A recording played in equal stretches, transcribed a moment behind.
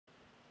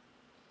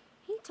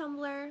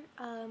Tumblr.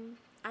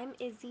 I'm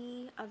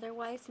Izzy,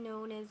 otherwise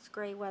known as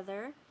Gray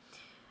Weather.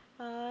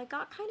 I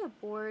got kind of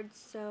bored,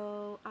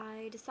 so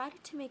I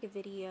decided to make a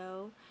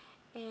video,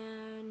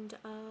 and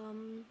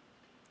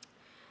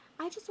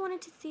I just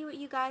wanted to see what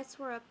you guys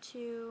were up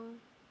to,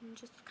 and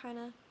just kind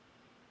of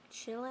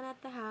chilling at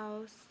the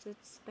house.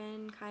 It's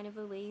been kind of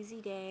a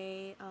lazy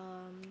day.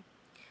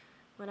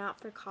 Went out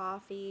for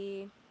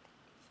coffee,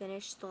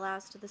 finished the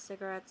last of the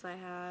cigarettes I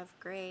have.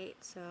 Great,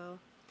 so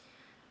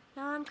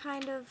now I'm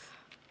kind of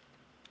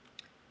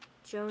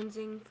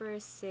jonesing for a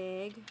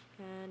cig,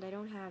 and I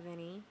don't have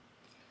any.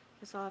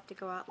 Guess I'll have to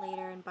go out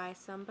later and buy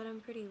some, but I'm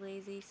pretty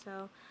lazy,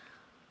 so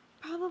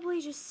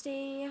probably just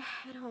stay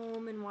at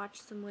home and watch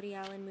some Woody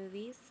Allen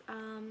movies.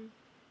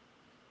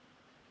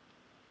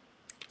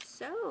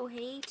 So,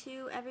 hey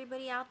to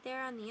everybody out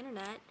there on the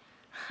internet.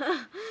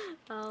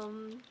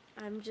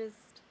 I'm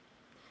just,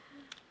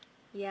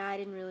 yeah, I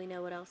didn't really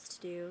know what else to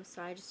do,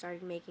 so I just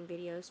started making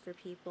videos for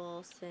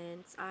people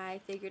since I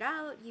figured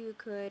out you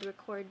could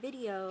record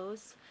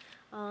videos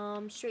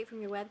straight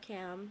from your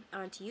webcam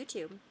onto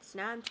YouTube. So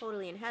now I'm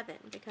totally in heaven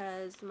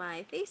because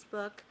my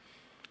Facebook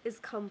is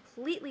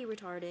completely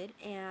retarded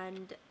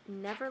and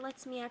never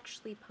lets me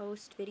actually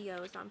post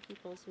videos on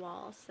people's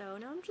walls. So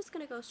now I'm just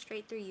gonna go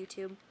straight through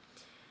YouTube.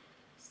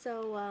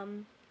 So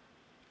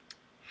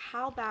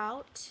how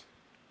about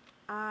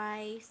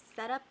I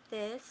set up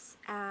this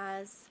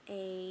as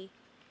a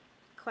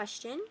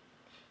question,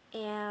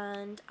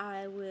 and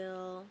I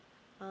will,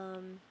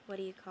 what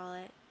do you call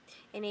it,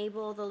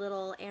 enable the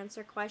little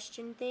answer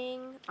question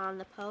thing on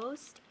the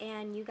post,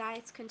 and you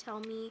guys can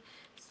tell me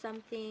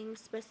something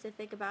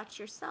specific about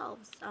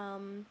yourselves.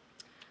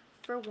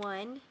 For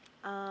one,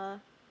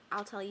 I'll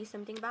tell you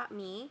something about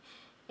me,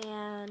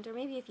 and or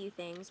maybe a few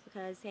things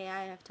because hey,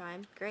 I have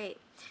time. Great.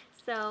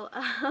 So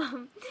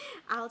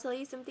I'll tell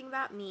you something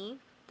about me.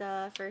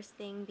 The first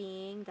thing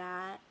being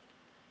that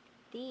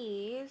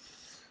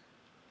these,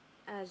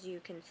 as you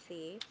can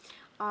see,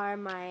 are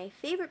my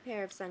favorite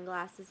pair of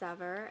sunglasses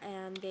ever,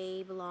 and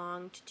they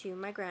belonged to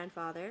my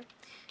grandfather.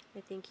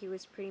 I think he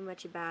was pretty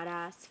much a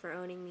badass for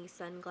owning these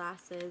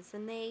sunglasses,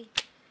 and they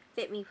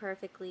fit me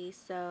perfectly,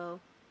 so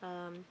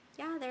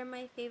yeah, they're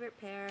my favorite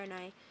pair, and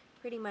I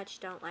pretty much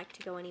don't like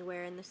to go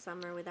anywhere in the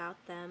summer without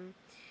them.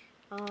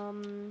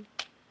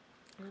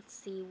 Let's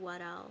see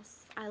what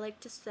else. I like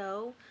to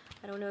sew.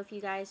 I don't know if you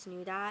guys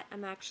knew that.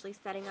 I'm actually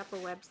setting up a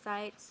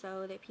website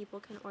so that people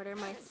can order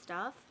my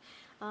stuff.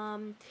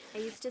 I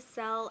used to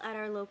sell at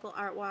our local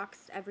art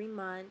walks every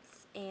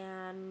month,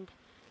 and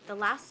the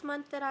last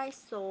month that I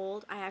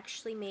sold, I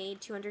actually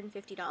made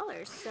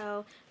 $250.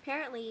 So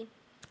apparently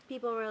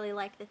people really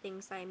like the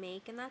things I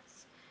make, and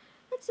that's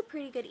a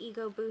pretty good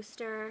ego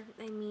booster.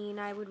 I mean,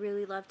 I would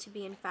really love to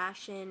be in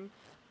fashion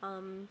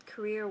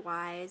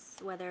career-wise,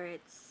 whether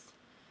it's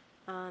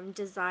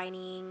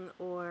designing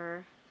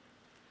or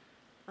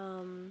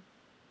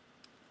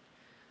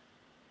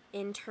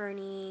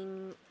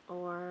interning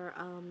or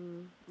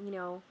you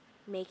know,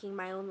 making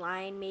my own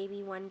line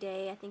maybe one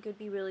day. I think it would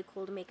be really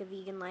cool to make a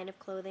vegan line of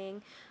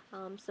clothing,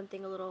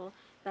 something a little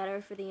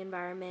better for the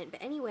environment.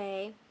 But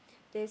anyway,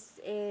 this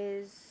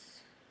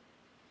is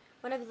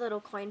one of the little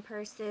coin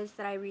purses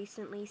that I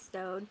recently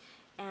sewed,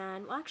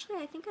 and well, actually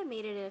I think I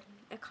made it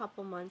a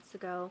couple months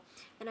ago,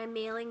 and I'm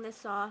mailing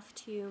this off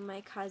to my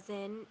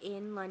cousin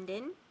in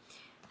London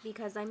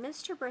because I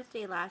missed her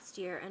birthday last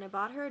year, and I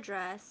bought her a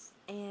dress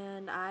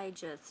and I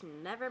just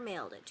never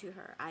mailed it to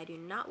her. I do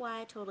not know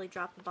why. I totally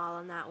dropped the ball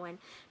on that one.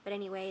 But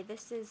anyway,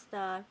 this is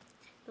the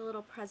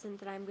little present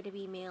that I'm going to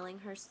be mailing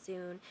her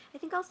soon. I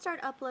think I'll start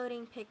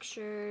uploading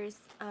pictures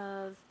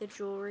of the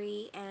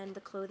jewelry and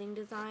the clothing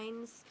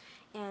designs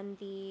and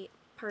the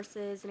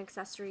purses and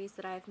accessories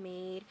that I've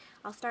made.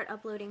 I'll start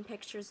uploading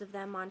pictures of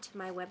them onto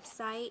my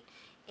website,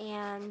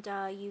 and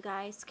you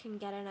guys can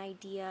get an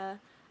idea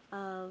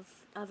of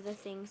the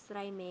things that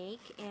I make.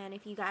 And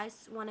if you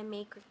guys want to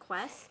make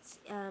requests,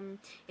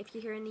 if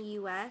you're here in the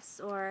US,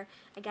 or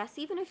I guess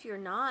even if you're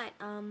not,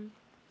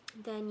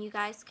 then you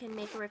guys can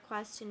make a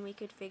request and we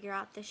could figure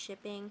out the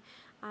shipping.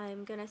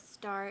 I'm gonna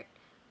start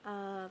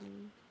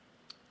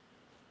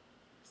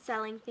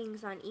selling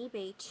things on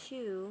eBay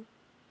too.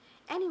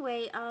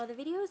 Anyway, the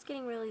video is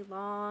getting really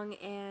long,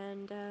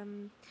 and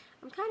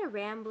I'm kind of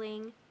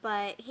rambling,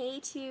 but hey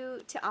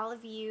to all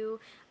of you.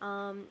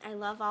 I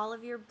love all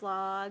of your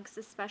blogs,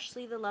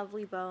 especially the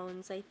Lovely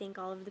Bones. I think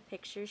all of the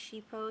pictures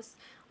she posts,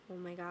 oh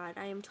my god,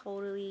 I am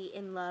totally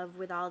in love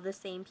with all the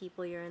same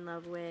people you're in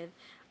love with.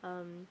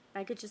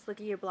 I could just look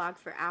at your blog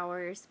for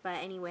hours, but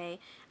anyway,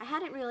 I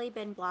hadn't really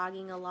been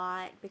blogging a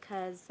lot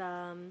because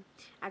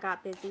I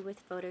got busy with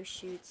photo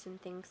shoots and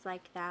things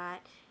like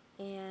that,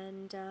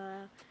 and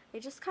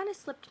it just kind of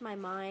slipped my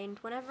mind.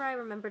 Whenever I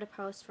remember to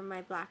post from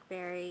my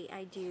BlackBerry,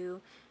 I do,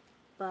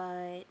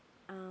 but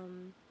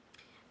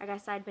I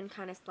guess I'd been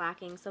kind of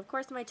slacking. So of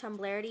course my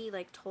Tumblrity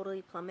like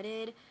totally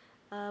plummeted,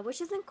 which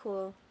isn't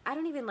cool. I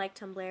don't even like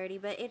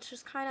Tumblrity, but it's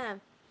just kind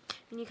of,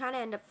 and you kind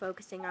of end up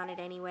focusing on it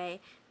anyway.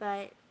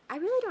 But I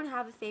really don't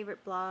have a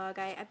favorite blog.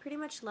 I pretty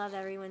much love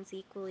everyone's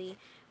equally,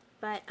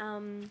 but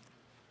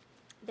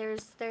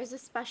there's a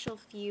special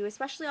few,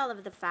 especially all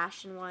of the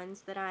fashion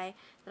ones that I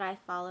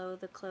follow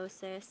the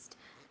closest.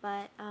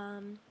 But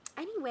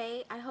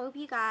anyway, I hope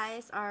you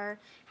guys are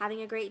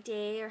having a great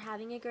day or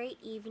having a great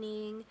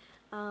evening.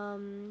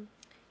 Um,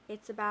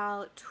 it's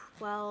about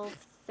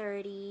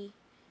 12:30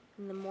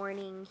 in the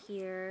morning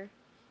here.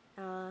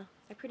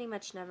 I pretty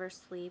much never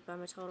sleep.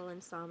 I'm a total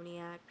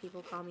insomniac.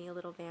 People call me a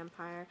little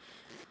vampire.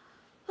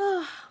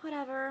 Oh,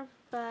 whatever.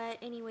 But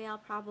anyway, I'll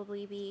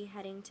probably be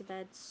heading to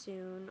bed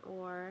soon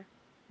or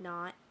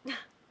not.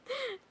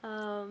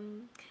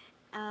 um,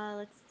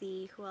 let's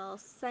see, who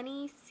else?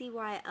 Sunny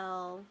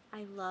CYL.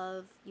 I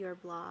love your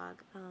blog.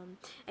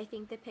 I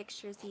think the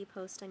pictures you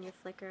post on your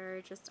Flickr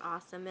are just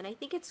awesome. And I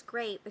think it's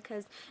great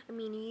because, I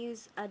mean, you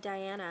use a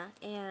Diana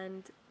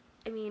and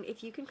I mean,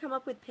 if you can come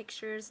up with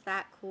pictures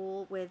that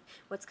cool with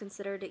what's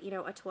considered, you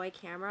know, a toy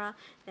camera,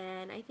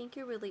 then I think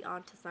you're really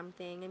onto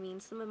something. I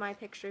mean, some of my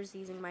pictures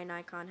using my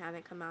Nikon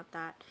haven't come out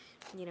that,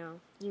 you know,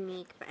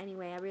 unique. But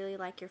anyway, I really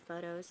like your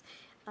photos.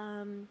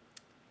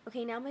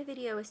 Okay, now my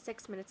video is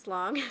 6 minutes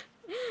long,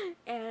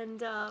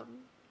 and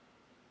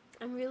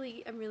I'm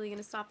really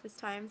gonna stop this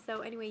time.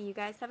 So anyway, you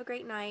guys have a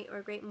great night or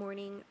a great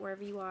morning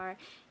wherever you are,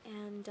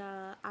 and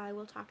I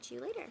will talk to you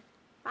later.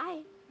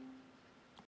 Bye.